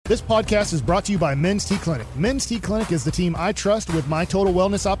This podcast is brought to you by Men's T Clinic. Men's T Clinic is the team I trust with my total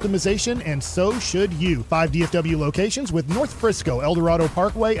wellness optimization, and so should you. 5 DFW locations with North Frisco, El Dorado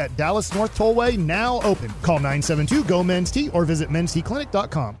Parkway at Dallas North Tollway now open. Call 972-GO-MEN'S-T or visit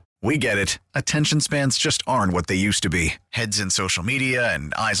mensteclinic.com. We get it. Attention spans just aren't what they used to be. Heads in social media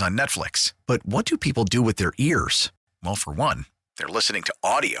and eyes on Netflix. But what do people do with their ears? Well, for one, they're listening to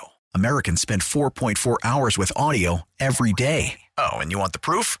audio. Americans spend 4.4 hours with audio every day. Oh, and you want the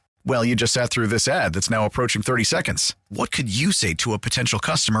proof? Well, you just sat through this ad that's now approaching 30 seconds. What could you say to a potential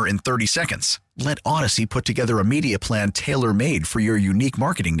customer in 30 seconds? Let Odyssey put together a media plan tailor-made for your unique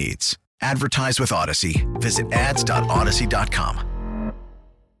marketing needs. Advertise with Odyssey. Visit ads.odyssey.com.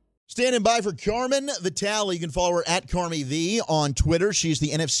 Standing by for Carmen Virali. You can follow her at CarmyV on Twitter. She's the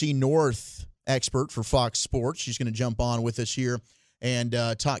NFC North expert for Fox Sports. She's going to jump on with us here and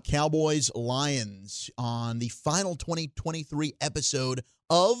talk Cowboys-Lions on the final 2023 episode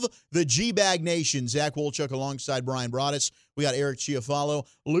of the G-Bag Nation. Zach Wolchuk alongside Brian Broaddus. We got Eric Chiafalo,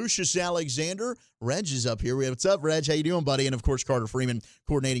 Lucius Alexander. Reg is up here. What's up, Reg? How you doing, buddy? And, of course, Carter Freeman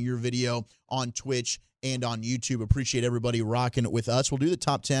coordinating your video on Twitch and on YouTube. Appreciate everybody rocking with us. We'll do the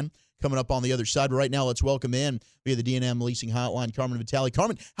top 10 coming up on the other side. But right now, let's welcome in via the D&M Leasing Hotline, Carmen Virali.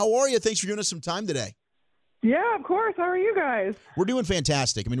 Carmen, how are you? Thanks for giving us some time today. Yeah, of course. How are you guys? We're doing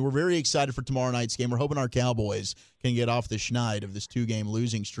fantastic. I mean, we're very excited for tomorrow night's game. We're hoping our Cowboys can get off the schneid of this 2-game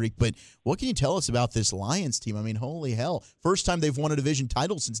losing streak. But what can you tell us about this Lions team? I mean, holy hell. First time they've won a division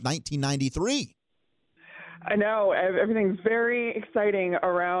title since 1993. I know. Everything's very exciting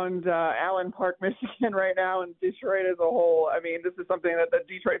around Allen Park, Michigan right now, and Detroit as a whole. I mean, this is something that the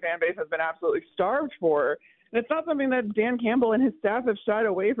Detroit fan base has been absolutely starved for. And it's not something that Dan Campbell and his staff have shied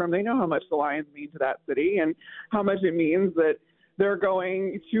away from. They know how much the Lions mean to that city and how much it means that they're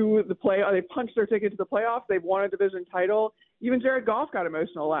going to the play. They punched their ticket to the playoffs. They've won a division title. Even Jared Goff got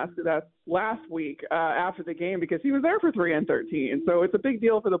emotional last week after the game because he was there for 3-13. So it's a big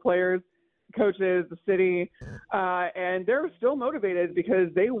deal for the players, coaches, the city, and they're still motivated because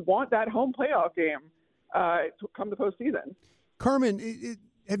they want that home playoff game to come the postseason. Carmen,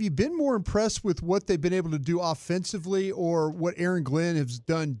 have you been more impressed with what they've been able to do offensively or what Aaron Glenn has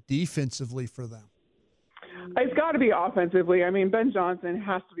done defensively for them? It's got to be offensively. I mean, Ben Johnson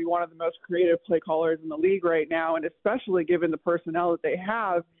has to be one of the most creative play callers in the league right now, and especially given the personnel that they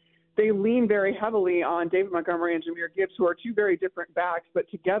have, they lean very heavily on David Montgomery and Jahmyr Gibbs, who are two very different backs, but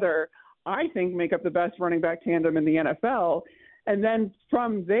together I think make up the best running back tandem in the NFL. And then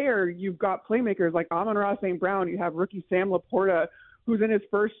from there, you've got playmakers like Amon-Ra St. Brown. You have rookie Sam Laporta, who's in his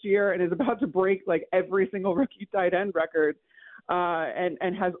first year and is about to break like every single rookie tight end record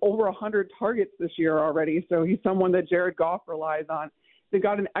and has over 100 targets this year already. So he's someone that Jared Goff relies on. They've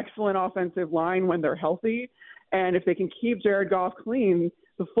got an excellent offensive line when they're healthy. And if they can keep Jared Goff clean,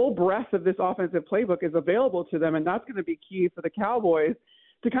 the full breadth of this offensive playbook is available to them. And that's going to be key for the Cowboys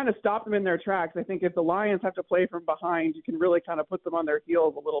to kind of stop them in their tracks. I think if the Lions have to play from behind, you can really kind of put them on their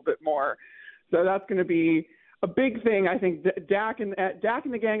heels a little bit more. So that's going to be a big thing. I think Dak and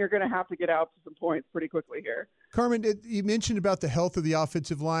the gang are going to have to get out to some points pretty quickly here. Carmen, you mentioned about the health of the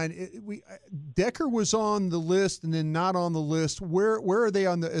offensive line. Decker was on the list and then not on the list. Where are they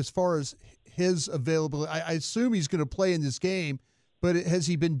on as far as his availability? I assume he's going to play in this game, but has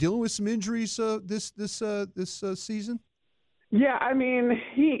he been dealing with some injuries this season? Yeah, I mean,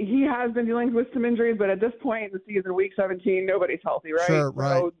 he has been dealing with some injuries, but at this point in the season, week 17, nobody's healthy, right? Sure,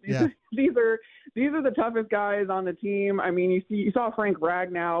 right. So these are the toughest guys on the team. I mean, you saw Frank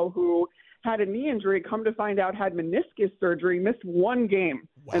Ragnow, who had a knee injury, come to find out had meniscus surgery, missed one game,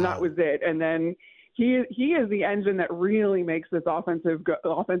 and that was it. And then he is the engine that really makes this offense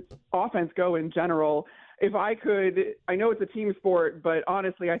go in general. If I could, I know it's a team sport, but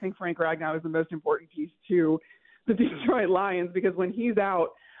honestly, I think Frank Ragnow is the most important piece to the Detroit Lions, because when he's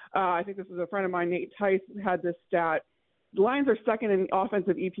out, I think this was a friend of mine, Nate Tice, had this stat. The Lions are second in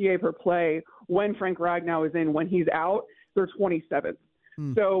offensive EPA per play when Frank Ragnow is in. When he's out, they're 27th.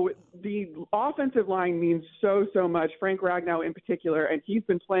 So the offensive line means so much, Frank Ragnow in particular, and he's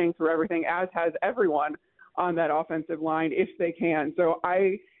been playing through everything, as has everyone on that offensive line if they can. So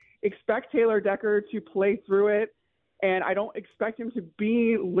I expect Taylor Decker to play through it, and I don't expect him to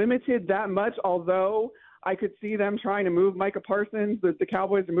be limited that much, although I could see them trying to move Micah Parsons, the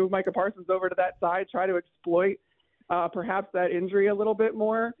Cowboys, to move Micah Parsons over to that side, try to exploit perhaps that injury a little bit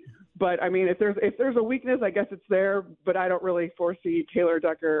more. But I mean, if there's a weakness, I guess it's there. But I don't really foresee Taylor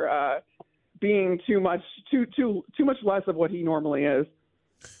Decker being too much less of what he normally is.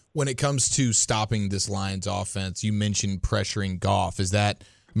 When it comes to stopping this Lions offense, you mentioned pressuring Goff. Is that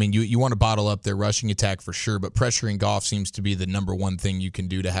I mean, you want to bottle up their rushing attack for sure, but pressuring Goff seems to be the number one thing you can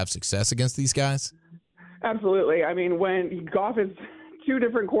do to have success against these guys. Absolutely. I mean, when Goff is two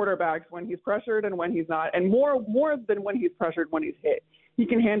different quarterbacks, when he's pressured and when he's not, and more than when he's pressured, when he's hit. He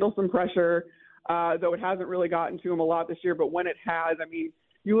can handle some pressure, though it hasn't really gotten to him a lot this year. But when it has, I mean,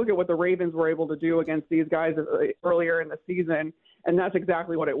 you look at what the Ravens were able to do against these guys earlier in the season, and that's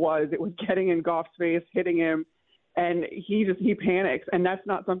exactly what it was. It was getting in Goff's face, hitting him, and he panics. And that's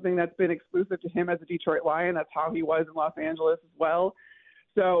not something that's been exclusive to him as a Detroit Lion. That's how he was in Los Angeles as well.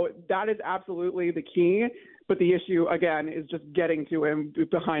 So that is absolutely the key. But the issue, again, is just getting to him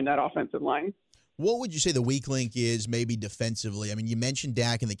behind that offensive line. What would you say the weak link is maybe defensively? I mean, you mentioned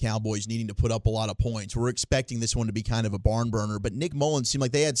Dak and the Cowboys needing to put up a lot of points. We're expecting this one to be kind of a barn burner, but Nick Mullins seemed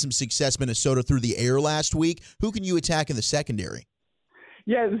like they had some success Minnesota through the air last week. Who can you attack in the secondary?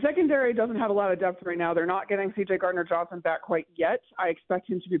 Yeah, the secondary doesn't have a lot of depth right now. They're not getting C.J. Gardner-Johnson back quite yet. I expect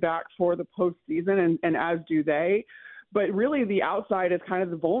him to be back for the postseason, and as do they. But really the outside is kind of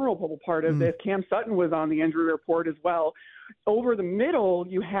the vulnerable part of this. Cam Sutton was on the injury report as well. Over the middle,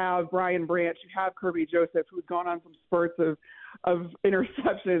 you have Brian Branch, you have Kirby Joseph, who's gone on some spurts of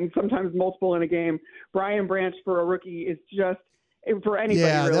interceptions, sometimes multiple in a game. Brian Branch for a rookie is just for anybody.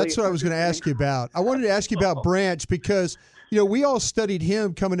 Yeah, really, that's what I was going to ask you about. I wanted to ask you about Branch because, we all studied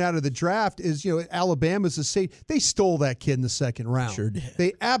him coming out of the draft as, Alabama's a state. They stole that kid in the second round. Sure did.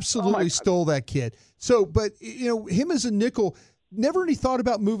 They absolutely stole that kid. So, but, him as a nickel, never any thought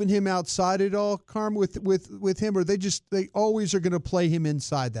about moving him outside at all, Carmen, with him, or they always are going to play him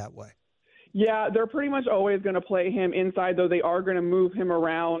inside that way? Yeah, they're pretty much always going to play him inside, though they are going to move him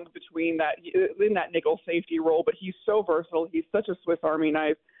around in that nickel safety role. But he's so versatile. He's such a Swiss Army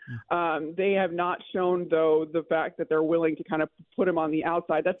knife. They have not shown, though, the fact that they're willing to kind of put him on the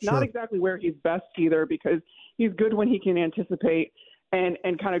outside. That's not exactly where he's best either, because he's good when he can anticipate and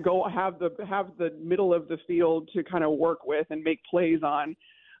kind of go have the middle of the field to kind of work with and make plays on,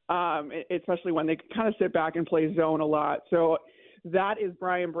 especially when they kind of sit back and play zone a lot. So that is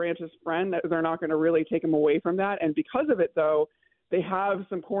Brian Branch's friend. That they're not going to really take him away from that. And because of it, though, they have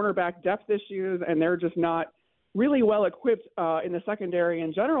some cornerback depth issues, and they're just not really well equipped in the secondary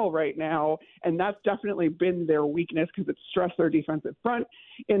in general right now. And that's definitely been their weakness because it's stressed their defensive front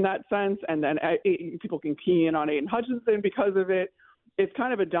in that sense. And then people can key in on Aiden Hutchinson because of it. It's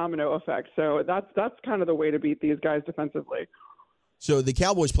kind of a domino effect. So that's kind of the way to beat these guys defensively. So the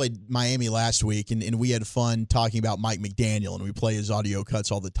Cowboys played Miami last week, and we had fun talking about Mike McDaniel, and we play his audio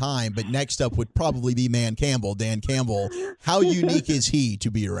cuts all the time. But next up would probably be Dan Campbell. How unique is he to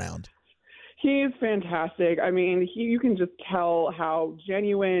be around? He's fantastic. I mean, you can just tell how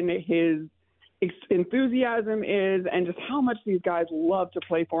genuine his enthusiasm is and just how much these guys love to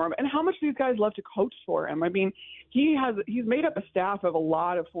play for him and how much these guys love to coach for him. I mean, he's made up a staff of a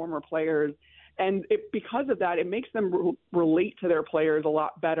lot of former players. And because of that, it makes them relate to their players a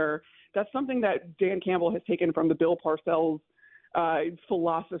lot better. That's something that Dan Campbell has taken from the Bill Parcells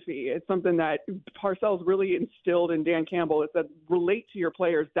philosophy. It's something that Parcells really instilled in Dan Campbell. It's that relate to your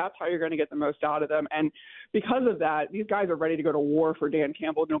players. That's how you're going to get the most out of them. And because of that, these guys are ready to go to war for Dan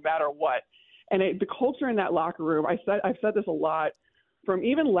Campbell no matter what. And the culture in that locker room, I've said this a lot, from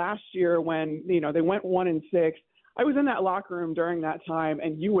even last year when they went 1-6. I was in that locker room during that time,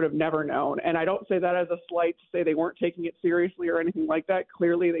 and you would have never known. And I don't say that as a slight to say they weren't taking it seriously or anything like that.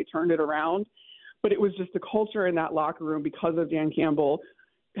 Clearly, they turned it around. But it was just the culture in that locker room, because of Dan Campbell,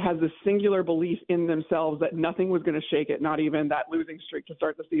 has this singular belief in themselves that nothing was going to shake it, not even that losing streak to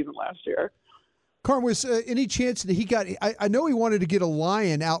start the season last year. Carmen, was any chance that he got – I know he wanted to get a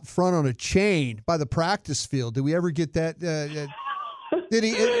lion out front on a chain by the practice field. Did we ever get that Did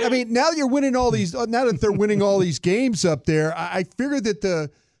he? I mean, now that you're winning all these, now that they're winning all these games up there, I figured that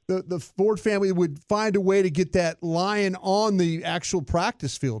the Ford family would find a way to get that lion on the actual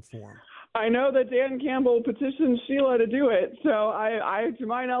practice field for him. I know that Dan Campbell petitioned Sheila to do it, so I to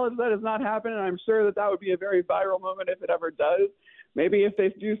my knowledge, that has not happened, and I'm sure that would be a very viral moment if it ever does. Maybe if they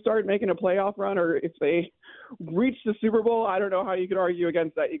do start making a playoff run, or if they reach the Super Bowl, I don't know how you could argue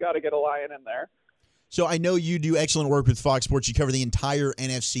against that. You got to get a lion in there. So I know you do excellent work with Fox Sports. You cover the entire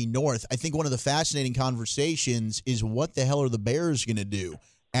NFC North. I think one of the fascinating conversations is what the hell are the Bears going to do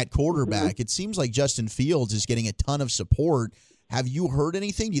at quarterback? Mm-hmm. It seems like Justin Fields is getting a ton of support. Have you heard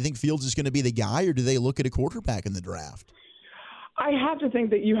anything? Do you think Fields is going to be the guy, or do they look at a quarterback in the draft? I have to think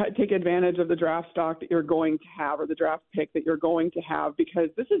that you take advantage of the draft stock that you're going to have, or the draft pick that you're going to have, because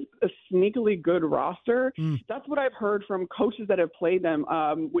this is a sneakily good roster. That's what I've heard from coaches that have played them.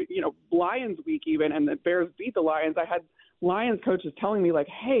 Lions week even, and the Bears beat the Lions. I had Lions coaches telling me, like,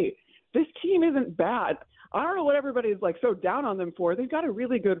 hey, this team isn't bad. I don't know what everybody's like so down on them for. They've got a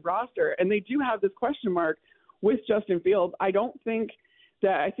really good roster, and they do have this question mark with Justin Fields. I think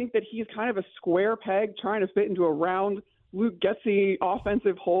that he's kind of a square peg trying to fit into a round Luke Getsy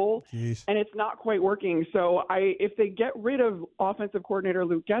offensive hole, Jeez. and it's not quite working. So if they get rid of offensive coordinator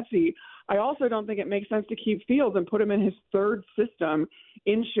Luke Getsy, I also don't think it makes sense to keep Fields and put him in his third system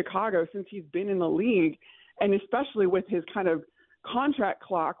in Chicago since he's been in the league, and especially with his kind of contract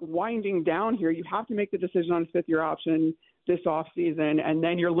clock winding down here, you have to make the decision on his fifth-year option this offseason, and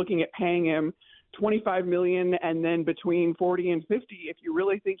then you're looking at paying him $25 million and then between 40 and 50 if you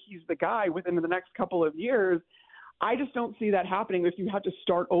really think he's the guy within the next couple of years. I just don't see that happening if you have to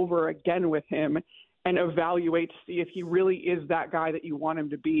start over again with him and evaluate to see if he really is that guy that you want him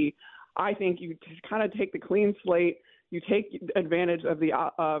to be. I think you kind of take the clean slate, you take advantage of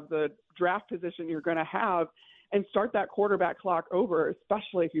the draft position you're going to have, and start that quarterback clock over,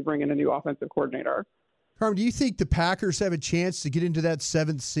 especially if you bring in a new offensive coordinator. Carmen, do you think the Packers have a chance to get into that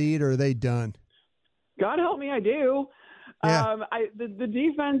 7th seed, or are they done? God help me, I do. Yeah. The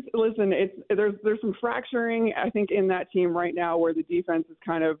defense, listen, there's some fracturing, I think, in that team right now where the defense is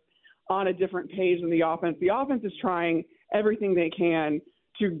kind of on a different page than the offense. The offense is trying everything they can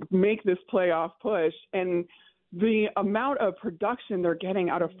to make this playoff push, and the amount of production they're getting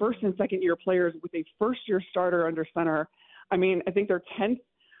out of first and second year players with a first-year starter under center, I mean, I think they're 10th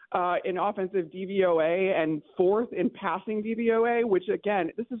in offensive DVOA and 4th in passing DVOA, which,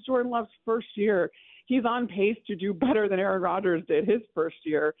 again, this is Jordan Love's first year. He's on pace to do better than Aaron Rodgers did his first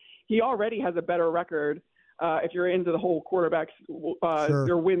year. He already has a better record if you're into the whole quarterbacks,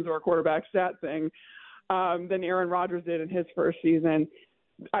 your wins or quarterback stat thing, than Aaron Rodgers did in his first season.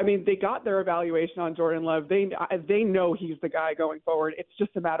 I mean, they got their evaluation on Jordan Love. They know he's the guy going forward. It's just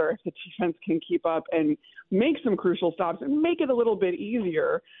a matter if the defense can keep up and make some crucial stops and make it a little bit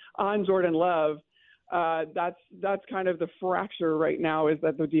easier on Jordan Love. That's kind of the fracture right now, is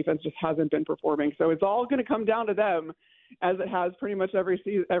that the defense just hasn't been performing. So it's all going to come down to them, as it has pretty much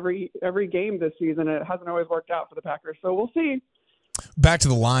every game this season. It hasn't always worked out for the Packers. So we'll see. Back to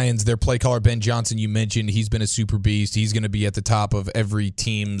the Lions, their play caller, Ben Johnson, you mentioned he's been a super beast. He's going to be at the top of every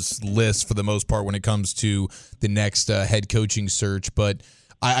team's list for the most part when it comes to the next head coaching search. But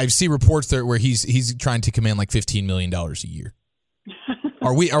I see reports there where he's trying to command like $15 million a year.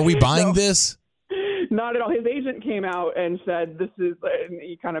 Are we buying this? Not at all. His agent came out and said and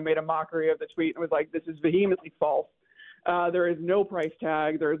he kind of made a mockery of the tweet and was like, this is vehemently false. There is no price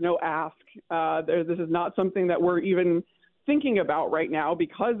tag. There is no ask. This is not something that we're even thinking about right now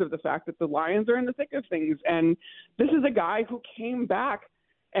because of the fact that the Lions are in the thick of things. And this is a guy who came back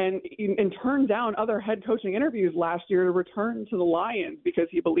and turned down other head coaching interviews last year to return to the Lions because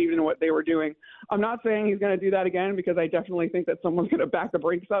he believed in what they were doing. I'm not saying he's going to do that again, because I definitely think that someone's going to back the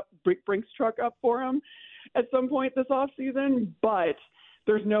Brinks truck up for him at some point this offseason, but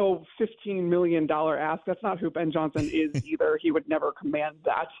there's no $15 million ask. That's not who Ben Johnson is either. He would never command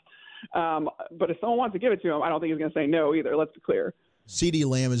that. But if someone wants to give it to him, I don't think he's going to say no either. Let's be clear. CeeDee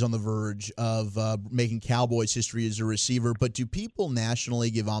Lamb is on the verge of making Cowboys history as a receiver, but do people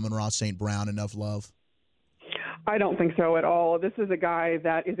nationally give Amon-Ra St. Brown enough love? I don't think so at all. This is a guy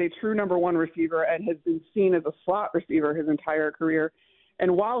that is a true number one receiver and has been seen as a slot receiver his entire career.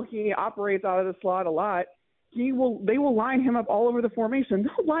 And while he operates out of the slot a lot, they will line him up all over the formation.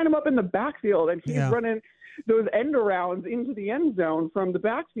 They'll line him up in the backfield, and he's running those end arounds into the end zone from the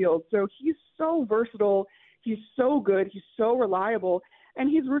backfield. So he's so versatile. He's so good. He's so reliable, and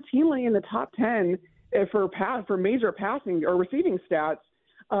he's routinely in the top 10 for major passing or receiving stats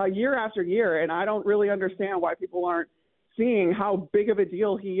year after year. And I don't really understand why people aren't seeing how big of a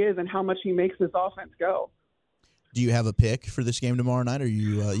deal he is and how much he makes this offense go. Do you have a pick for this game tomorrow night? Are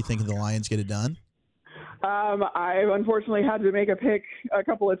you thinking the Lions get it done? I've unfortunately had to make a pick a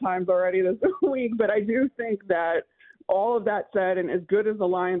couple of times already this week, but I do think that all of that said, and as good as the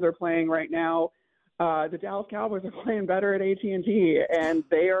Lions are playing right now, the Dallas Cowboys are playing better at AT&T, and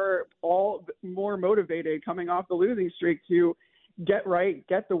they are all more motivated coming off the losing streak to get right,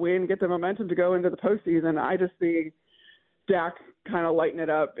 get the win, get the momentum to go into the postseason. I just see Dak kind of lighting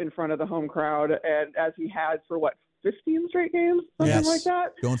it up in front of the home crowd, and as he has for 15 straight games, something like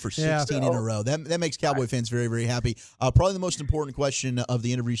that. Going for 16 in a row. That makes Cowboy fans very, very happy. Probably the most important question of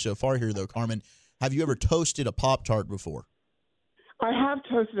the interview so far here, though, Carmen. Have you ever toasted a Pop-Tart before? I have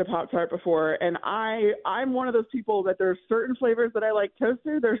toasted a Pop-Tart before, and I'm one of those people that there's certain flavors that I like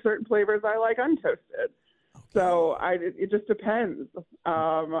toasted. There's certain flavors I like untoasted. Okay. So it just depends.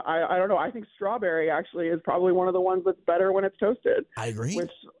 I don't know. I think strawberry actually is probably one of the ones that's better when it's toasted. I agree.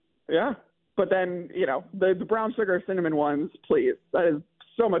 But then, the brown sugar cinnamon ones, please. That is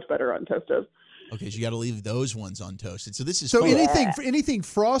so much better untoasted. Okay, so you got to leave those ones untoasted. So this is so fun. anything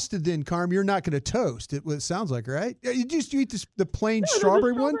frosted. Then, Carm, you're not going to toast. It sounds like, right? You eat the plain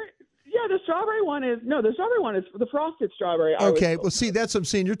strawberry one. Yeah, the strawberry one is the frosted strawberry. Okay, well, see, that's what I'm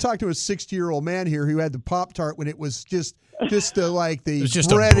saying. You're talking to a 60-year-old man here who had the Pop-Tart when it was just the just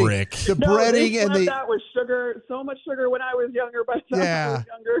breading, a brick. the breading and that was sugar, so much sugar when I was younger. By the time I was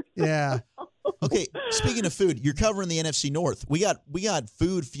younger. Yeah. Okay, speaking of food, you're covering the NFC North. We got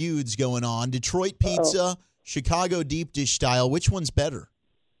food feuds going on. Detroit pizza, Chicago deep dish style. Which one's better?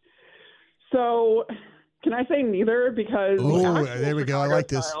 So, can I say neither? Because there we go. I like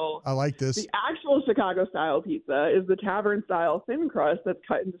this. The actual Chicago style pizza is the tavern style thin crust that's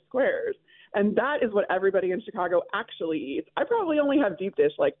cut into squares, and that is what everybody in Chicago actually eats. I probably only have deep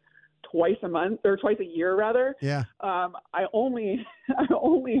dish like twice a year rather. Yeah. I only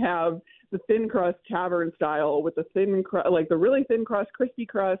have the thin crust tavern style with the thin crust, like the really thin crust, crispy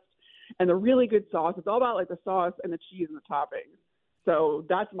crust, and the really good sauce. It's all about like the sauce and the cheese and the toppings. So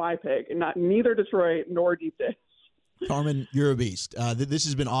that's my pick, and neither Detroit nor deep dish. Carmen, you're a beast. This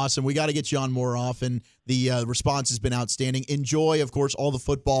has been awesome. We got to get you on more often. The response has been outstanding. Enjoy, of course, all the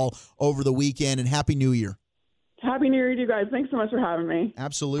football over the weekend, and Happy New Year. Happy New Year to you guys. Thanks so much for having me.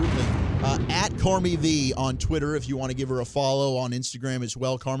 Absolutely. At Carmi V on Twitter, if you want to give her a follow, on Instagram as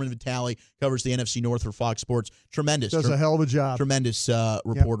well. Carmen Virali covers the NFC North for Fox Sports. Tremendous. Does a hell of a job. Tremendous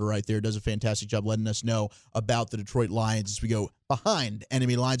reporter right there. Does a fantastic job letting us know about the Detroit Lions as we go behind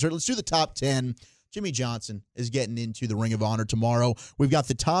enemy lines. All right, let's do the top 10. Jimmy Johnson is getting into the Ring of Honor tomorrow. We've got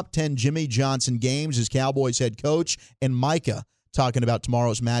the top 10 Jimmy Johnson games as Cowboys head coach, and Micah talking about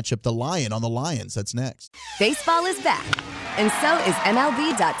tomorrow's matchup, the Lion on the Lions. That's next. Baseball is back, and so is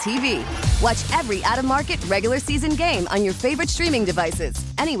MLB.tv. Watch every out-of-market regular season game on your favorite streaming devices,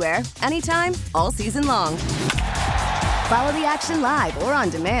 anywhere, anytime, all season long. Follow the action live or on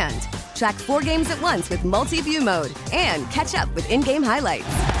demand. Track 4 games at once with multi-view mode and catch up with in-game highlights.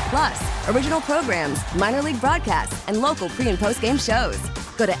 Plus, original programs, minor league broadcasts, and local pre- and post-game shows.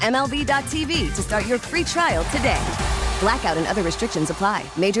 Go to MLB.tv to start your free trial today. Blackout and other restrictions apply.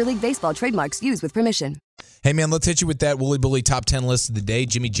 Major League Baseball trademarks used with permission. Hey, man, let's hit you with that Wooly Bully top 10 list of the day,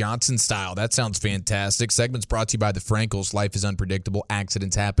 Jimmy Johnson style. That sounds fantastic. Segment's brought to you by the Frankels. Life is unpredictable.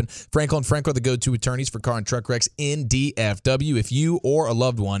 Accidents happen. Frankel and Frankel are the go-to attorneys for car and truck wrecks in DFW. If you or a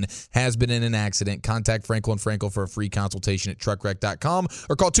loved one has been in an accident, contact Frankel and Frankel for a free consultation at truckwreck.com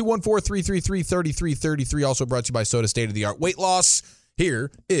or call 214-333-3333. Also brought to you by Soda State of the Art Weight Loss.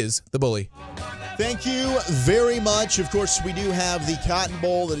 Here is the Bully. Thank you very much. Of course, we do have the Cotton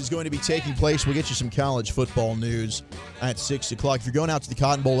Bowl that is going to be taking place. We'll get you some college football news at 6 o'clock. If you're going out to the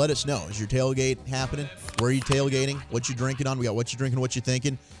Cotton Bowl, let us know. Is your tailgate happening? Where are you tailgating? What you drinking on? We got what you drinking, what you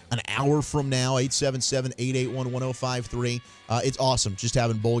thinking. An hour from now, 877-881-1053. It's awesome just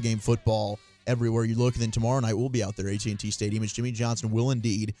having bowl game football everywhere you look. And then tomorrow night, we'll be out there, AT&T Stadium, as Jimmy Johnson will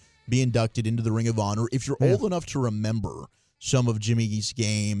indeed be inducted into the Ring of Honor. If you're old enough to remember some of Jimmy's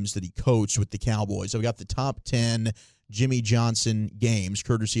games that he coached with the Cowboys, I've got the top 10 Jimmy Johnson games,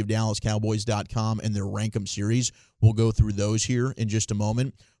 courtesy of DallasCowboys.com and their Rankem series. We'll go through those here in just a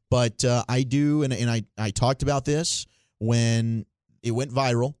moment. But I do, and I talked about this when it went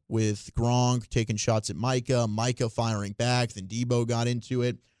viral with Gronk taking shots at Micah, Micah firing back, then Debo got into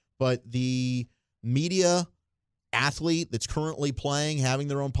it. But the media athlete that's currently playing, having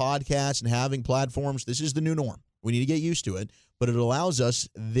their own podcast and having platforms, this is the new norm. We need to get used to it, but it allows us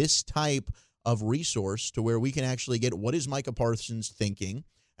this type of resource to where we can actually get what is Micah Parsons thinking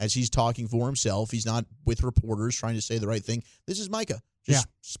as he's talking for himself. He's not with reporters trying to say the right thing. This is Micah just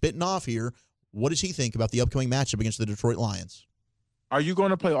spitting off here. What does he think about the upcoming matchup against the Detroit Lions? Are you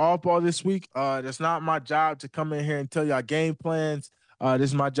going to play off-ball this week? That's not my job to come in here and tell y'all game plans. This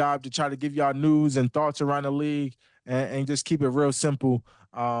is my job to try to give y'all news and thoughts around the league and just keep it real simple.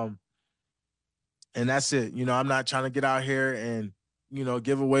 And that's it. You know, I'm not trying to get out here and, you know,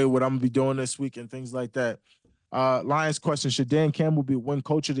 give away what I'm going to be doing this week and things like that. Lions question, should Dan Campbell be win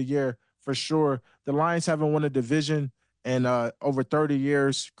coach of the year? For sure. The Lions haven't won a division in over 30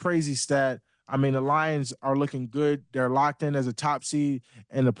 years. Crazy stat. I mean, the Lions are looking good. They're locked in as a top seed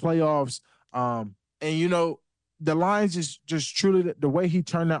in the playoffs. And, you know, the Lions is just truly the way he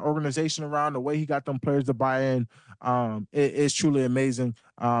turned that organization around, the way he got them players to buy in, it is truly amazing.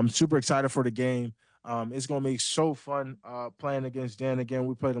 I'm super excited for the game. It's going to be so fun playing against Dan again.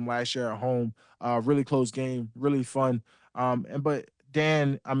 We played him last year at home. Really close game, really fun. But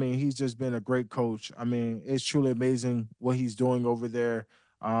Dan, I mean, he's just been a great coach. I mean, it's truly amazing what he's doing over there,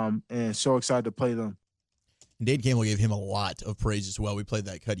 and so excited to play them. And Dane Campbell gave him a lot of praise as well. We played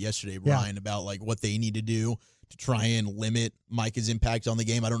that cut yesterday, Brian, about like what they need to do to try and limit Micah's impact on the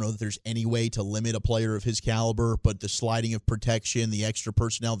game. I don't know that there's any way to limit a player of his caliber, but the sliding of protection, the extra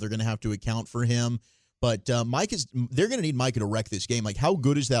personnel, they're going to have to account for him. But they're going to need Micah to wreck this game. Like, how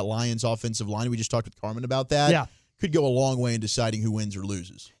good is that Lions offensive line? We just talked with Carmen about that. Yeah. Could go a long way in deciding who wins or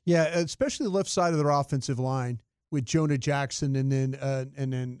loses. Yeah, especially the left side of their offensive line with Jonah Jackson and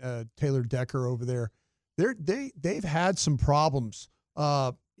then Taylor Decker over there. They've had some problems.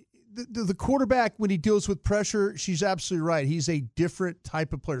 The quarterback, when he deals with pressure, she's absolutely right. He's a different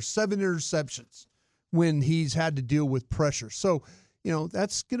type of player. 7 interceptions when he's had to deal with pressure. So,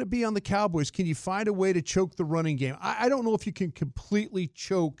 that's going to be on the Cowboys. Can you find a way to choke the running game? I don't know if you can completely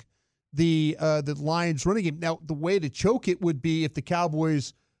choke the Lions running game. Now, the way to choke it would be if the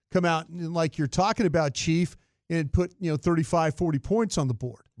Cowboys come out and, like you're talking about, Chief, and put 35, 40 points on the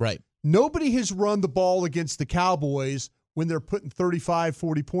board. Right. Nobody has run the ball against the Cowboys when they're putting 35,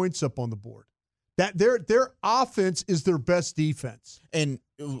 40 points up on the board. That their offense is their best defense. And,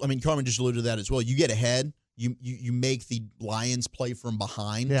 I mean, Carmen just alluded to that as well. You get ahead. You make the Lions play from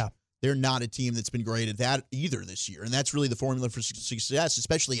behind. Yeah. They're not a team that's been great at that either this year. And that's really the formula for success,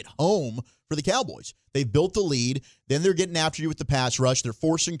 especially at home for the Cowboys. They've built the lead. Then they're getting after you with the pass rush. They're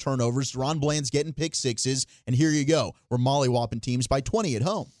forcing turnovers. Ron Bland's getting pick sixes. And here you go. We're mollywhopping teams by 20 at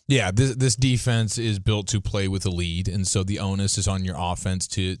home. Yeah, this defense is built to play with a lead. And so the onus is on your offense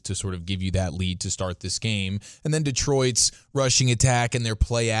to sort of give you that lead to start this game. And then Detroit's rushing attack and their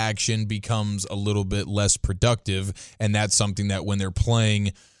play action becomes a little bit less productive. And that's something that when they're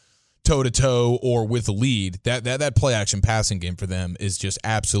playing toe-to-toe or with a lead, that play-action passing game for them is just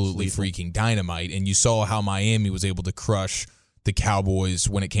absolutely freaking dynamite. And you saw how Miami was able to crush the Cowboys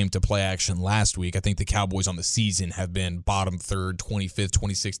when it came to play-action last week. I think the Cowboys on the season have been bottom third, 25th,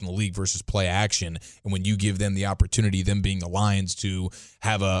 26th in the league versus play-action. And when you give them the opportunity, them being the Lions, to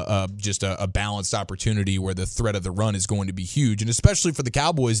have a balanced opportunity where the threat of the run is going to be huge. And especially for the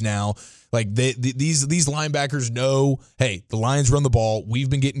Cowboys now, like these linebackers know, hey, the Lions run the ball. We've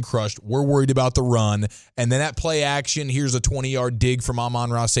been getting crushed. We're worried about the run. And then that play action, here's a 20-yard dig from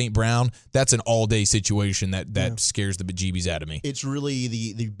Amon-Ra St. Brown. That's an all-day situation that scares the bejeebies out of me. It's really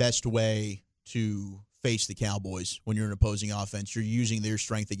the best way to face the Cowboys when you're an opposing offense. You're using their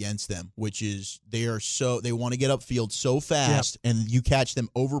strength against them, which is they want to get upfield so fast, and you catch them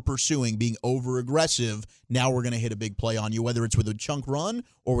over pursuing, being over aggressive. Now we're going to hit a big play on you, whether it's with a chunk run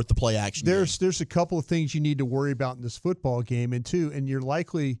or with the play action. There's a couple of things you need to worry about in this football game, and you're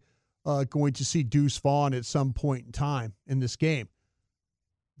likely going to see Deuce Vaughn at some point in time in this game.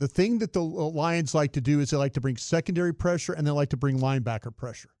 The thing that the Lions like to do is they like to bring secondary pressure and they like to bring linebacker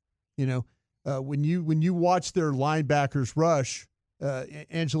pressure. When you watch their linebackers rush,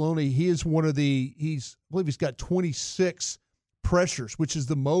 Angeloni, he is one of I believe he's got 26 pressures, which is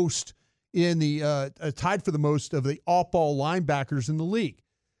the most in the tied for the most of the off-ball linebackers in the league.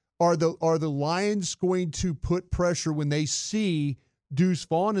 Are the Lions going to put pressure when they see Deuce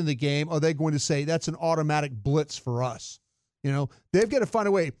Vaughn in the game? Are they going to say that's an automatic blitz for us? They've got to find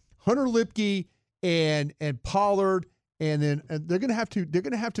a way. Hunter Lipke and Pollard. And then they're going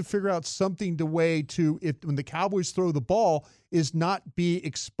to have to figure out something when the Cowboys throw the ball, is not be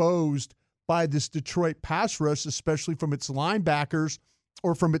exposed by this Detroit pass rush, especially from its linebackers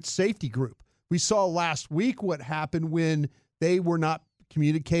or from its safety group. We saw last week what happened when they were not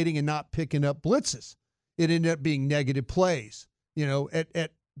communicating and not picking up blitzes. It ended up being negative plays,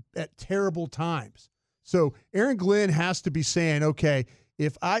 at terrible times. So Aaron Glenn has to be saying, okay,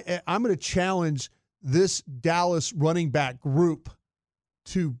 if I'm going to challenge this Dallas running back group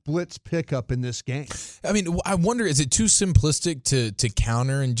to blitz pickup in this game. I mean, I wonder, is it too simplistic to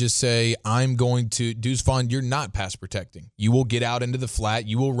counter and just say, I'm going to, Deuce Vaughn, you're not pass protecting. You will get out into the flat,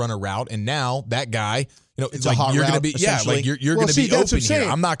 you will run a route, and now that guy, it's like you're going to be, you're going to be open here.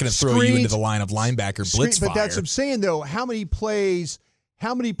 I'm not going to throw you into the line of linebacker blitz fire. But that's what I'm saying, though. How many plays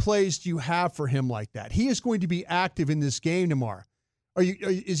do you have for him like that? He is going to be active in this game tomorrow.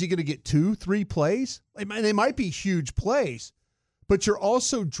 Is he going to get 2-3 plays? They might be huge plays, but you're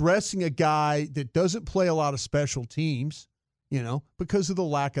also dressing a guy that doesn't play a lot of special teams, because of the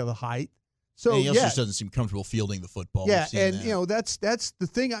lack of the height. So and he also just doesn't seem comfortable fielding the football. Yeah, and that. That's the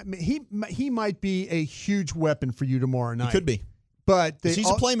thing. He might be a huge weapon for you tomorrow night. He could be, but he's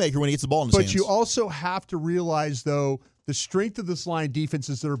a playmaker when he gets the ball in his hands. But you also have to realize, though, the strength of this line defense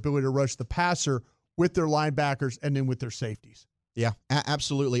is their ability to rush the passer with their linebackers and then with their safeties. Yeah,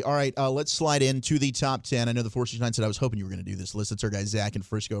 absolutely. All right, let's slide into the top 10. I know the 469 said I was hoping you were going to do this list. That's our guy Zach in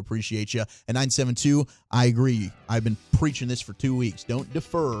Frisco. Appreciate you. And 972, I agree. I've been preaching this for 2 weeks. Don't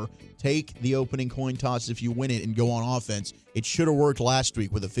defer. Take the opening coin toss if you win it and go on offense. It should have worked last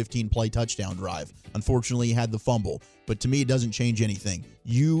week with a 15-play touchdown drive. Unfortunately, you had the fumble. But to me, it doesn't change anything.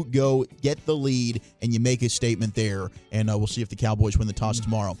 You go get the lead, and you make a statement there, and we'll see if the Cowboys win the toss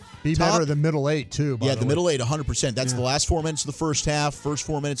tomorrow. Be better than middle eight, too, by the way. The middle eight, 100%. That's the last 4 minutes of the first half, first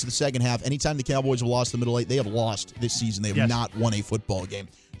 4 minutes of the second half. Anytime the Cowboys have lost the middle eight, they have lost this season. They have not won a football game.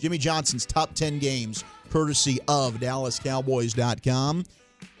 Jimmy Johnson's top 10 games, courtesy of DallasCowboys.com.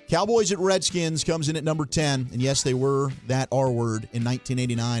 Cowboys at Redskins comes in at number 10, and yes, they were that R word in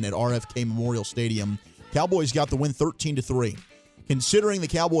 1989 at RFK Memorial Stadium. Cowboys got the win 13-3. Considering the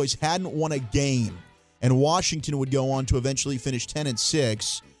Cowboys hadn't won a game and Washington would go on to eventually finish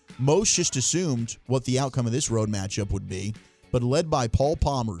 10-6, most just assumed what the outcome of this road matchup would be. But led by Paul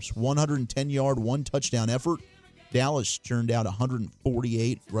Palmer's 110-yard, one-touchdown effort, Dallas churned out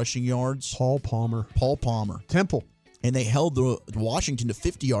 148 rushing yards. Paul Palmer. Temple. And they held the Washington to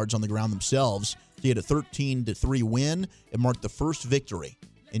 50 yards on the ground themselves. They had a 13-3 win. It marked the first victory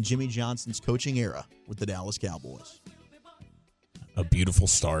in Jimmy Johnson's coaching era with the Dallas Cowboys. A beautiful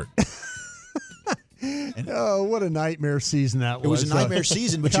start. Oh, what a nightmare season that was. It was a nightmare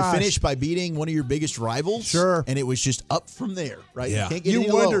season, but you finished by beating one of your biggest rivals. Sure. And it was just up from there, right? Yeah. You can't get any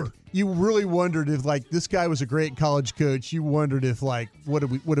lower. You really wondered if, like, this guy was a great college coach. You wondered if, like, what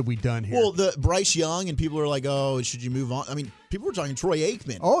have we done here? Well, the Bryce Young and people are like, oh, should you move on? I mean, people were talking Troy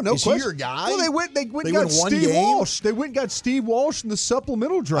Aikman. Oh, no Is question. he your guy? Well, they went and got Steve Walsh. They went and got Steve Walsh in the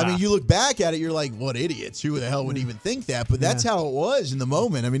supplemental draft. I mean, you look back at it, you're like, what idiots? Who the hell would even think that? But that's how it was in the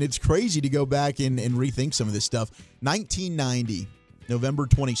moment. I mean, it's crazy to go back and rethink some of this stuff. 1990, November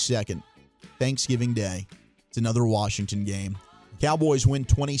 22nd, Thanksgiving Day. It's another Washington game. Cowboys win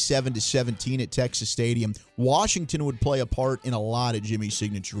 27-17 at Texas Stadium. Washington would play a part in a lot of Jimmy's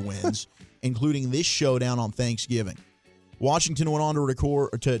signature wins, including this showdown on Thanksgiving. Washington went on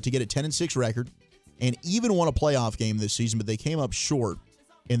to get a 10-6 record and even won a playoff game this season, but they came up short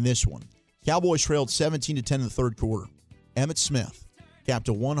in this one. Cowboys trailed 17-10 in the third quarter. Emmitt Smith capped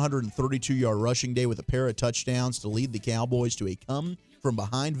a 132-yard rushing day with a pair of touchdowns to lead the Cowboys to a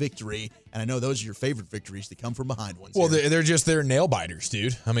come-from-behind victory. And I know those are your favorite victories, the come-from-behind ones. Well, they're nail-biters,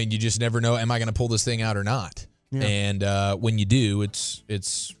 dude. I mean, you just never know, am I going to pull this thing out or not? Yeah. And when you do, it's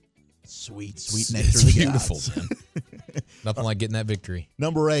sweet nectar. It's beautiful, man. Nothing like getting that victory.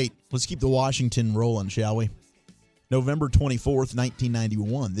 Number 8. Let's keep the Washington rolling, shall we? November 24th,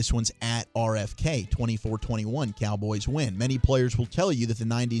 1991. This one's at RFK. 24-21. Cowboys win. Many players will tell you that the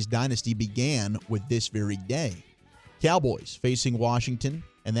 90s dynasty began with this very day. Cowboys facing Washington,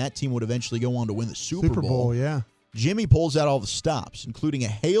 and that team would eventually go on to win the Super Bowl. Yeah. Jimmy pulls out all the stops, including a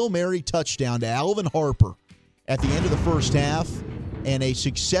Hail Mary touchdown to Alvin Harper at the end of the first half and a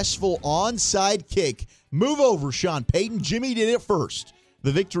successful onside kick. Move over, Sean Payton. Jimmy did it first.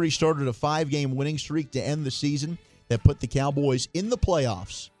 The victory started a 5-game winning streak to end the season that put the Cowboys in the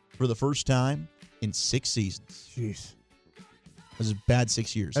playoffs for the first time in 6 seasons. Jeez. That was a bad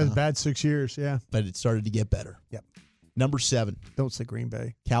 6 years. That was bad 6 years, yeah. But it started to get better. Yep. Number 7. Don't say Green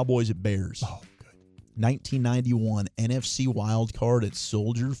Bay. Cowboys at Bears. Oh, good. 1991 NFC wild card at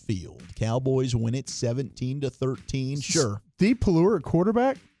Soldier Field. Cowboys win it 17-13. Sure. Steve Pelluer at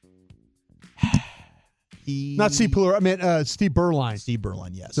quarterback? Not Steve Pelluer. I meant Steve Berline. Steve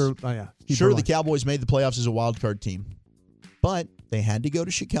Berline, yes. Steve sure, Berline. The Cowboys made the playoffs as a wild card team, but they had to go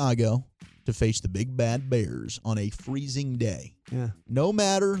to Chicago to face the big bad Bears on a freezing day. Yeah. No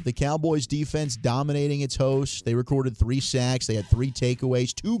matter the Cowboys defense dominating its hosts, they recorded 3 sacks, they had 3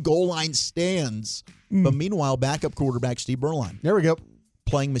 takeaways, 2 goal line stands. But meanwhile, backup quarterback Steve Berline. There we go.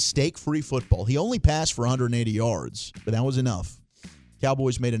 Playing mistake-free football. He only passed for 180 yards, but that was enough.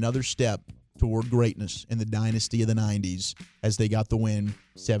 Cowboys made another step toward greatness in the dynasty of the 90s as they got the win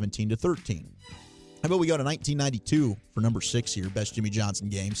 17-13. How about we go to 1992 for number 6 here, best Jimmy Johnson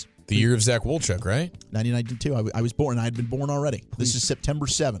games. The year of Zach Wolchuk, right? 1992. I was born. I had been born already. This is September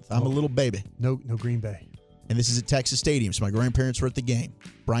 7th. I'm a little baby. No Green Bay. And this is at Texas Stadium, so my grandparents were at the game.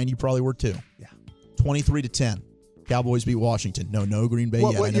 Brian, you probably were too. Yeah. 23-10. Cowboys beat Washington. No Green Bay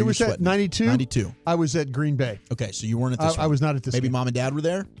yet. What year was that? 92? 92. I was at Green Bay. Okay, so you weren't at this one. I was not at this Maybe game. Mom and Dad were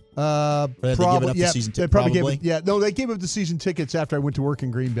there? Probably. They given up the season they probably gave it. No, they gave up the season tickets after I went to work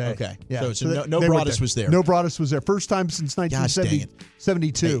in Green Bay. Okay. Yeah. So no Broadus was there. No Broadus was there. First time since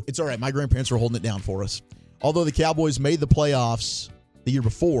 1972. Hey, it's all right. My grandparents were holding it down for us. Although the Cowboys made the playoffs the year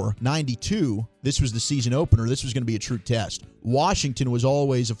before, 92, this was the season opener. This was going to be a true test. Washington was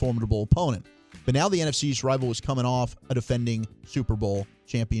always a formidable opponent. But now the NFC East rival was coming off a defending Super Bowl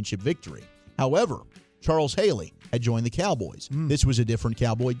championship victory. However, Charles Haley had joined the Cowboys. This was a different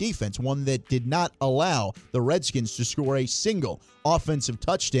Cowboy defense, one that did not allow the Redskins to score a single offensive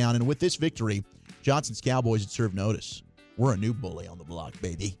touchdown. And with this victory, Johnson's Cowboys had served notice. We're a new bully on the block,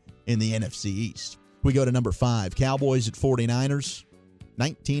 baby, in the NFC East. We go to number 5, Cowboys at 49ers,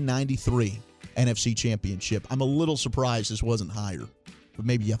 1993 NFC Championship. I'm a little surprised this wasn't higher, but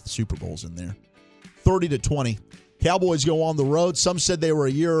maybe you have the Super Bowls in there. 30-20. Cowboys go on the road. Some said they were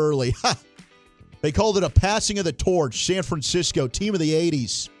a year early. They called it a passing of the torch. San Francisco, team of the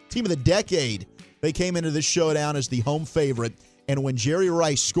 80s, team of the decade. They came into this showdown as the home favorite. And when Jerry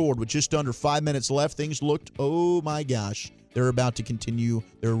Rice scored with just under 5 minutes left, things looked, oh my gosh, they're about to continue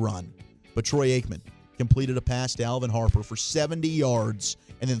their run. But Troy Aikman completed a pass to Alvin Harper for 70 yards,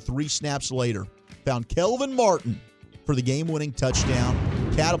 and then 3 snaps later found Kelvin Martin for the game-winning touchdown,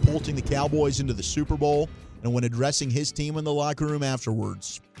 catapulting the Cowboys into the Super Bowl. And when addressing his team in the locker room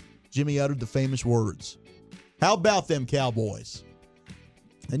afterwards, Jimmy uttered the famous words, "How about them Cowboys?"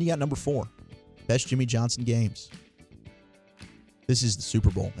 Then you got number 4, best Jimmy Johnson games. This is the Super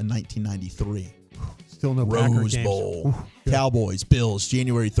Bowl in 1993. Still no Packer Rose games. Bowl. Cowboys, Bills,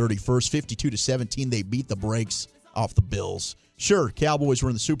 January 31st, 52-17. They beat the brakes off the Bills. Sure, Cowboys were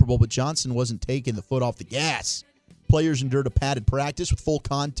in the Super Bowl, but Johnson wasn't taking the foot off the gas. Players endured a padded practice with full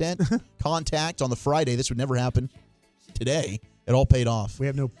contact on the Friday. This would never happen today. It all paid off. We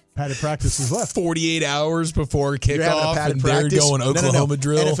have no padded practices left. 48 hours before kickoff, and they're going Oklahoma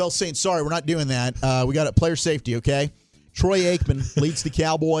drill. NFL saying, sorry, we're not doing that. We got a player safety, okay? Troy Aikman leads the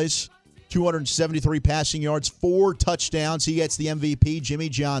Cowboys, 273 passing yards, 4 touchdowns. He gets the MVP. Jimmy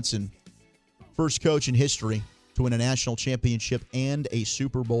Johnson, first coach in history to win a national championship and a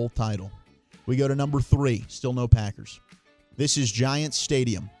Super Bowl title. We go to number 3, still no Packers. This is Giants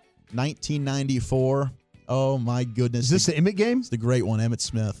Stadium, 1994. Oh, my goodness. Is this the Emmett game? It's the great one, Emmitt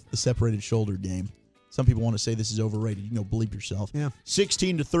Smith, the separated shoulder game. Some people want to say this is overrated. You can go bleep yourself. Yeah.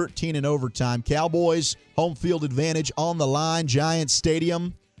 16-13 in overtime. Cowboys, home field advantage on the line, Giants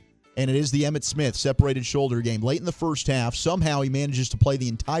Stadium. And it is the Emmitt Smith separated shoulder game. Late in the first half, somehow he manages to play the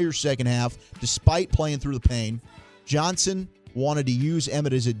entire second half despite playing through the pain. Johnson wanted to use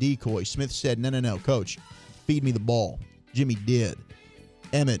Emmitt as a decoy. Smith said, no, coach, feed me the ball. Jimmy did.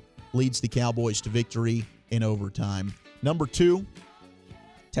 Emmitt leads the Cowboys to victory in overtime. Number 2,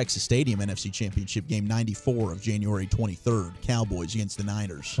 Texas Stadium NFC Championship game, 94 of January 23rd. Cowboys against the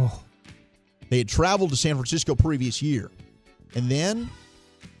Niners. Oh. They had traveled to San Francisco previous year. And then,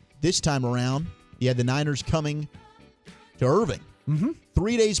 this time around, you had the Niners coming to Irving.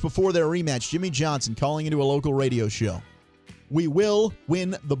 3 days before their rematch, Jimmy Johnson calling into a local radio show. We will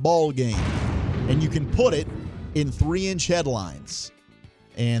win the ball game. And you can put it in 3-inch headlines.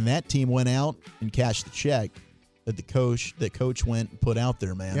 And that team went out and cashed the check that the coach went and put out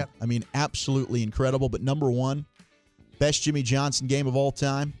there, man. Yep. I mean, absolutely incredible. But number 1, best Jimmy Johnson game of all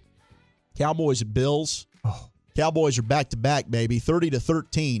time, Cowboys at Bills. Oh. Cowboys are back-to-back, baby,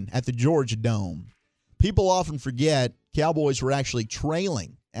 30-13 at the Georgia Dome. People often forget Cowboys were actually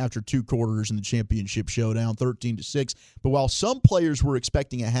trailing after 2 quarters in the championship showdown, 13-6. But while some players were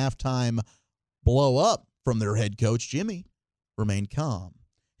expecting a halftime blow-up from their head coach, Jimmy remained calm.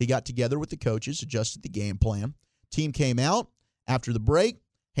 He got together with the coaches, adjusted the game plan. Team came out after the break,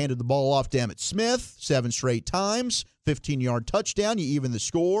 handed the ball off to Emmitt Smith 7 straight times, 15-yard touchdown. You even the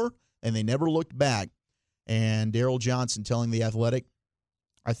score, and they never looked back. And Daryl Johnson telling The Athletic,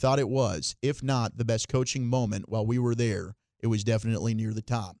 I thought it was, if not the best coaching moment while we were there, it was definitely near the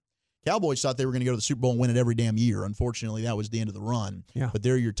top. Cowboys thought they were going to go to the Super Bowl and win it every damn year. Unfortunately, that was the end of the run. Yeah. But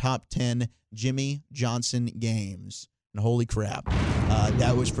they're your top 10 Jimmy Johnson games. And holy crap,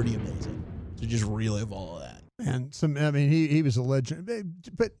 that was pretty amazing to just relive all of that. And he was a legend.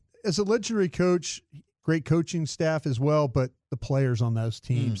 But as a legendary coach, great coaching staff as well, but the players on those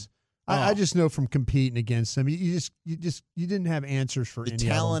teams. I just know from competing against them, you didn't have answers for the any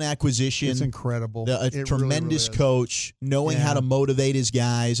talent of them. acquisition. It's incredible. A tremendous really coach, knowing how to motivate his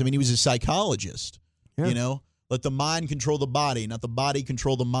guys. I mean, he was a psychologist. Yeah. You know, let the mind control the body, not the body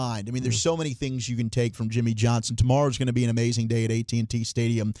control the mind. I mean, there's so many things you can take from Jimmy Johnson. Tomorrow's going to be an amazing day at AT&T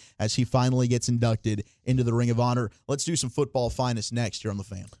Stadium as he finally gets inducted into the Ring of Honor. Let's do some football finest next here on The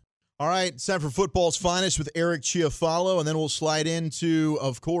Fan. All right, it's time for Football's Finest with Eric Chiafalo, and then we'll slide into,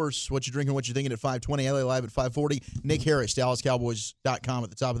 of course, What You Drinking, What You Thinking at 5:20, LA Live at 5:40. Nick Harris, DallasCowboys.com at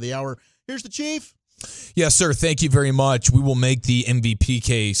the top of the hour. Here's the Chief. Yes, sir. Thank you very much. We will make the MVP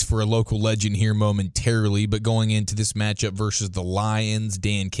case for a local legend here momentarily, but going into this matchup versus the Lions,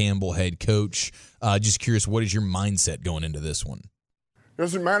 Dan Campbell, head coach, just curious, what is your mindset going into this one?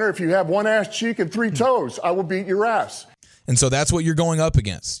 Doesn't matter if you have one ass cheek and 3 toes. I will beat your ass. And so that's what you're going up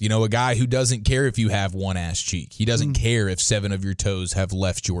against. You know, a guy who doesn't care if you have one ass cheek. He doesn't care if 7 of your toes have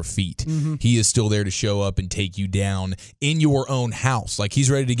left your feet. He is still there to show up and take you down in your own house. Like, he's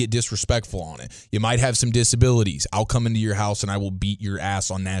ready to get disrespectful on it. You might have some disabilities. I'll come into your house and I will beat your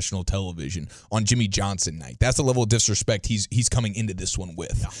ass on national television on Jimmy Johnson night. That's the level of disrespect he's coming into this one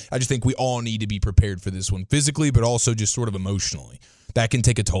with. Yeah. I just think we all need to be prepared for this one physically, but also just sort of emotionally. That can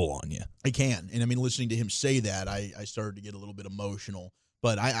take a toll on you. It can. And, I mean, listening to him say that, I started to get a little bit emotional.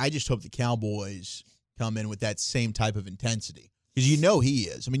 But I just hope the Cowboys come in with that same type of intensity. Because you know he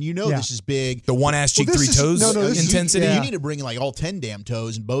is. I mean, you know this is big. The one ass cheek, 3 toes intensity? You need to bring like all 10 damn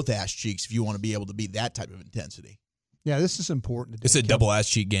toes and both ass cheeks if you want to be able to beat that type of intensity. Yeah, this is important. It's a double ass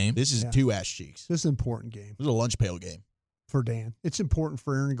cheek game. This is 2 ass cheeks. This is an important game. This is a lunch pail game. For Dan. It's important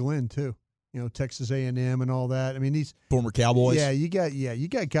for Aaron Glenn, too. You know, Texas A&M and all that. I mean, these former Cowboys. Yeah, you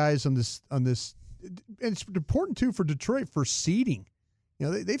got guys on this. And it's important too for Detroit for seeding. You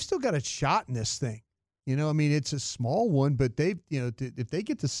know, they've still got a shot in this thing. You know, I mean, it's a small one, but if they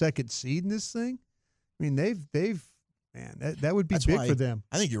get the second seed in this thing, I mean, that would be big for them.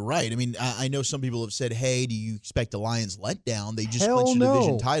 I think you're right. I mean, I know some people have said, "Hey, do you expect the Lions letdown? They just clinched the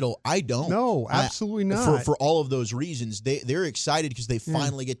division title." I don't. No, absolutely not. For all of those reasons, they're excited because they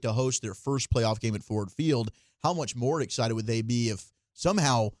finally get to host their first playoff game at Ford Field. How much more excited would they be if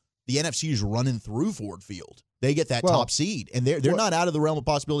somehow the NFC is running through Ford Field? They get that top seed, and they're not out of the realm of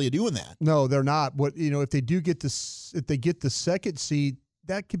possibility of doing that. No, they're not. If they do get if they get the second seed,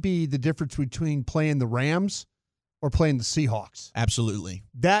 that could be the difference between playing the Rams or playing the Seahawks. Absolutely.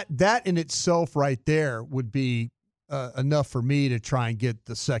 That in itself right there would be enough for me to try and get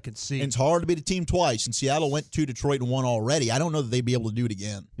the second seed. And it's hard to beat a team twice, and Seattle went to Detroit and won already. I don't know that they'd be able to do it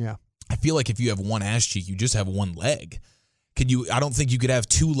again. Yeah. I feel like if you have one ass cheek, you just have one leg. I don't think you could have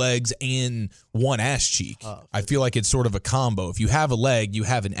 2 legs and one ass cheek. I feel like it's sort of a combo. If you have a leg, you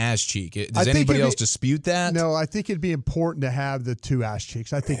have an ass cheek. Does anybody else dispute that? No, I think it'd be important to have the 2 ass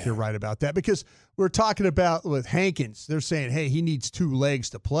cheeks. I think you're right about that because we're talking about with Hankins. They're saying, hey, he needs 2 legs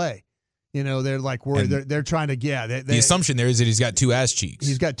to play. You know, they're like worried. They're trying to the assumption there is that he's got 2 ass cheeks.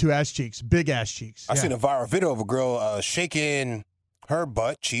 He's got 2 ass cheeks, big ass cheeks. I seen a viral video of a girl shaking her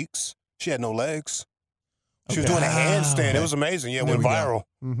butt cheeks. She had no legs. She was doing a handstand. It was amazing. Yeah, it went viral.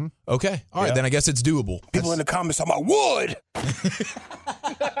 Mm-hmm. Okay. All right, then I guess it's doable. People in the comments talking about wood.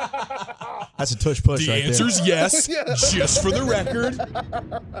 That's a tush push right there. The answer's yes, just for the record.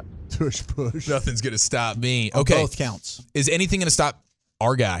 Tush push. Nothing's going to stop me. Okay. Both counts. Is anything going to stop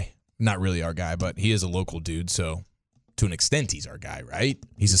our guy? Not really our guy, but he is a local dude, so to an extent he's our guy, right?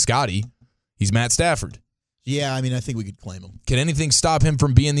 He's a Scotty. He's Matt Stafford. Yeah, I mean, I think we could claim him. Can anything stop him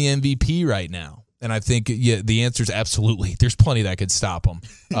from being the MVP right now? And I think, the answer is absolutely. There's plenty that could stop him,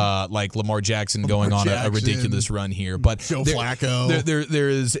 like Lamar Jackson going on a ridiculous run here. But Joe Flacco. There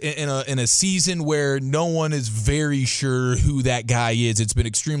is in a season where no one is very sure who that guy is. It's been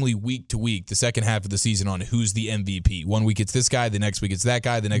extremely week to week. The second half of the season on who's the MVP. One week it's this guy, the next week it's that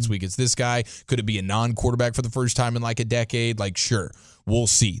guy, the next week it's this guy. Could it be a non-quarterback for the first time in like a decade? Like, sure. We'll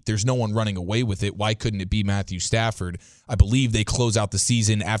see. There's no one running away with it. Why couldn't it be Matthew Stafford? I believe they close out the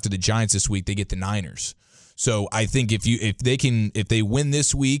season after the Giants this week. They get the Niners. So I think if they win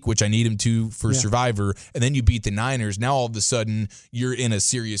this week, which I need them to for Survivor, and then you beat the Niners, now all of a sudden you're in a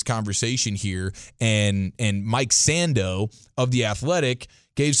serious conversation here. And Mike Sando of The Athletic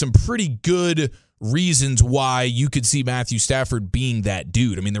gave some pretty good reasons why you could see Matthew Stafford being that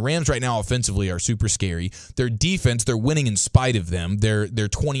dude. I mean, the Rams right now offensively are super scary. Their defense, they're winning in spite of them. They're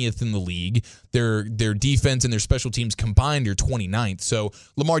 20th in the league. Their defense and their special teams combined are 29th. So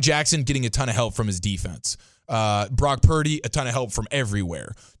Lamar Jackson getting a ton of help from his defense. Brock Purdy, a ton of help from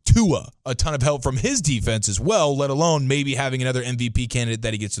everywhere. Tua, a ton of help from his defense as well, let alone maybe having another MVP candidate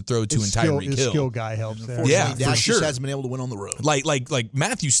that he gets to throw to in Tyreek Hill. His skill guy helps there. Yeah, for sure. Just hasn't been able to win on the road. Like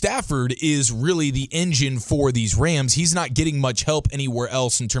Matthew Stafford is really the engine for these Rams. He's not getting much help anywhere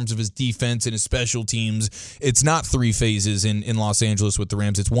else in terms of his defense and his special teams. It's not 3 phases in Los Angeles with the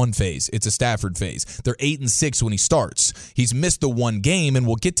Rams. It's 1 phase. It's a Stafford phase. They're 8-6 when he starts. He's missed the 1 game, and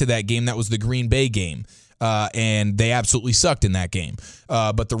we'll get to that game. That was the Green Bay game. And they absolutely sucked in that game.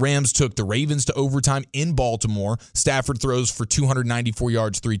 But the Rams took the Ravens to overtime in Baltimore. Stafford throws for 294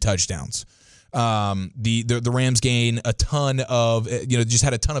 yards, 3 touchdowns. The Rams gain a ton of, just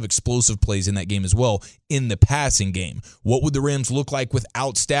had a ton of explosive plays in that game as well in the passing game. What would the Rams look like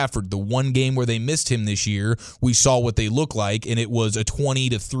without Stafford? The one game where they missed him this year, we saw what they look like, and it was a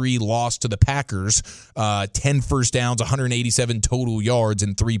 20-3 loss to the Packers, 10 first downs, 187 total yards,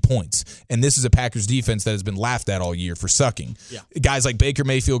 and 3 points. And this is a Packers defense that has been laughed at all year for sucking. Yeah. Guys like Baker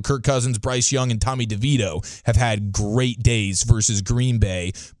Mayfield, Kirk Cousins, Bryce Young, and Tommy DeVito have had great days versus Green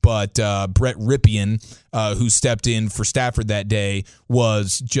Bay, but Brett Ripien, who stepped in for Stafford that day,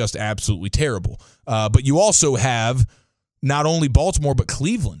 was just absolutely terrible. But you also have not only Baltimore, but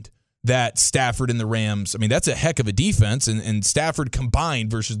Cleveland, that Stafford and the Rams, I mean, that's a heck of a defense, and Stafford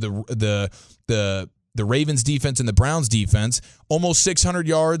combined versus the Ravens defense and the Browns defense, almost 600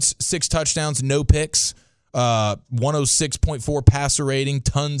 yards, 6 touchdowns, no picks, 106.4 passer rating,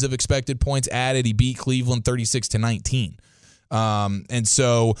 tons of expected points added. He beat Cleveland 36-19. And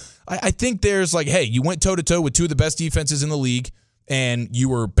so I think there's hey, you went toe-to-toe with two of the best defenses in the league, and you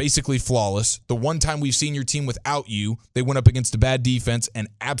were basically flawless. The one time we've seen your team without you, they went up against a bad defense and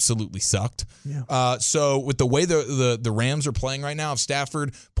absolutely sucked. Yeah. So with the way the Rams are playing right now, if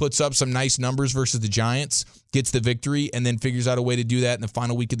Stafford puts up some nice numbers versus the Giants, gets the victory, and then figures out a way to do that in the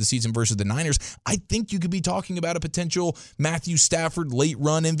final week of the season versus the Niners, I think you could be talking about a potential Matthew Stafford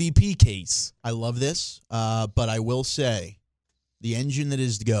late-run MVP case. I love this, but I will say the engine that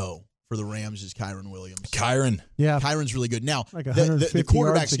is to go for the Rams is Kyren Williams. Kyren's really good. Now, the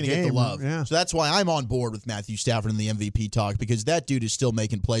quarterback's going to get the love. Yeah. So that's why I'm on board with Matthew Stafford in the MVP talk, because that dude is still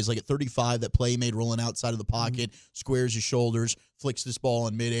making plays. Like at 35, that play he made rolling outside of the pocket, squares his shoulders, flicks this ball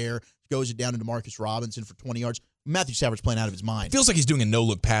in midair, goes it down into Marcus Robinson for 20 yards. Matthew Stafford's playing out of his mind. Feels like he's doing a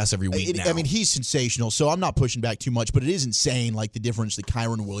no-look pass every week now. I mean, he's sensational, so I'm not pushing back too much, but it is insane, the difference that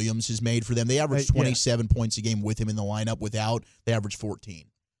Kyren Williams has made for them. They average 27 points a game with him in the lineup. Without, they average 14.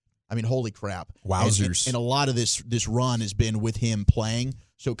 I mean, holy crap. Wowzers. And a lot of this run has been with him playing.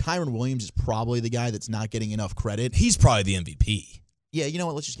 So Kyren Williams is probably the guy that's not getting enough credit. He's probably the MVP. Yeah, you know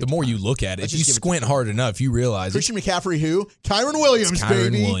what? Let's just the more you look at it, if you squint hard enough, you realize Christian McCaffrey, who? Kyren Williams, it's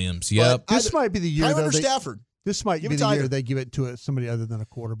Kyren baby. Williams, yep. This might be the year, Kyren or Stafford. This might be the year they give it to somebody other than a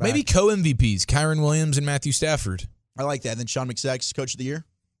quarterback. Maybe co-MVPs, Kyren Williams and Matthew Stafford. I like that. And then Sean McSack's Coach of the Year.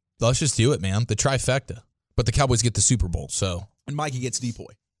 Let's just do it, man. The trifecta. But the Cowboys get the Super Bowl, so. And Mikey gets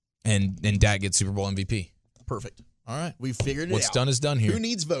Depoy. And Dak gets Super Bowl MVP. Perfect. All right. We've figured it out. What's done is done here. Who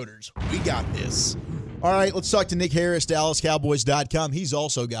needs voters? We got this. All right, let's talk to Nick Harris, DallasCowboys.com. He's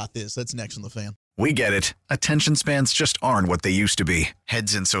also got this. That's next on The Fan. We get it. Attention spans just aren't what they used to be.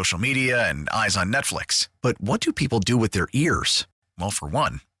 Heads in social media and eyes on Netflix. But what do people do with their ears? Well, for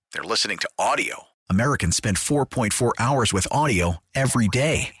one, they're listening to audio. Americans spend 4.4 hours with audio every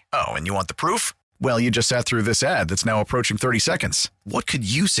day. Oh, and you want the proof? Well, you just sat through this ad that's now approaching 30 seconds. What could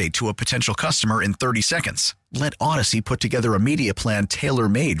you say to a potential customer in 30 seconds? Let Odyssey put together a media plan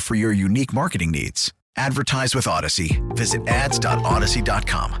tailor-made for your unique marketing needs. Advertise with Odyssey. Visit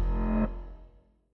ads.odyssey.com.